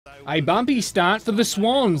A bumpy start for the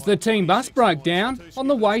Swans. The team bus broke down on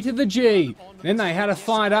the way to the G. Then they had a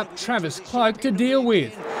fired-up Travis Cloak to deal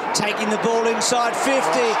with. Taking the ball inside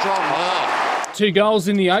 50. 2 goals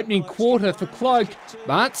in the opening quarter for Cloak,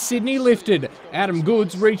 but Sydney lifted. Adam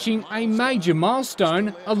Goodes reaching a major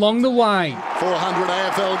milestone along the way. 400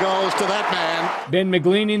 AFL goals to that man. Ben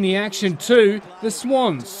McGuire in the action too. The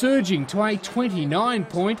Swans surging to a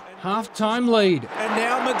 29-point half-time lead. And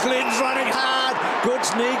now McGuire's running hard.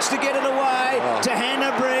 Goodes needs to get it away to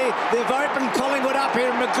Hanbury. They've opened Collingwood up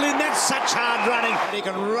here. McGuire, that's such hard running. And he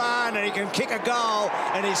can run and he can kick a goal.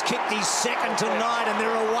 And he's kicked his second tonight and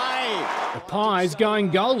they're away. The Pies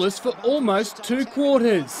going goalless for almost 2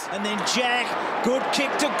 quarters. And then Jack, good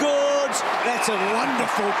kick to Goodes. That's a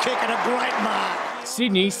wonderful kick and a great mark.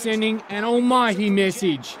 Sydney sending an almighty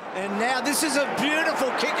message. And now this is a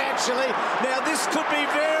beautiful kick actually. Now this could be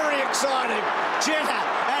very exciting. Jetta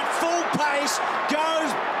at full pace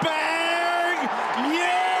goes bang.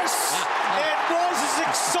 Yes! It was as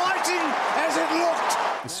exciting as it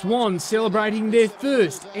looked. The Swans celebrating their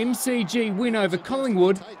first MCG win over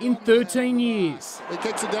Collingwood in 13 years. He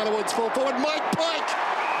kicks it down towards full forward. Magpie.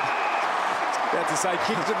 About to say,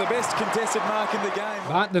 kicked at the best contested mark in the game.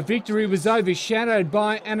 But the victory was overshadowed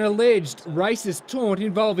by an alleged racist taunt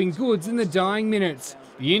involving Goodes in the dying minutes.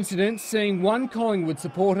 The incident seeing one Collingwood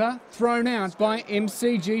supporter thrown out by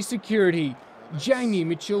MCG security. Jamie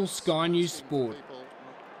Mitchell, Sky News Sport.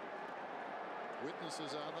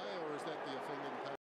 Witnesses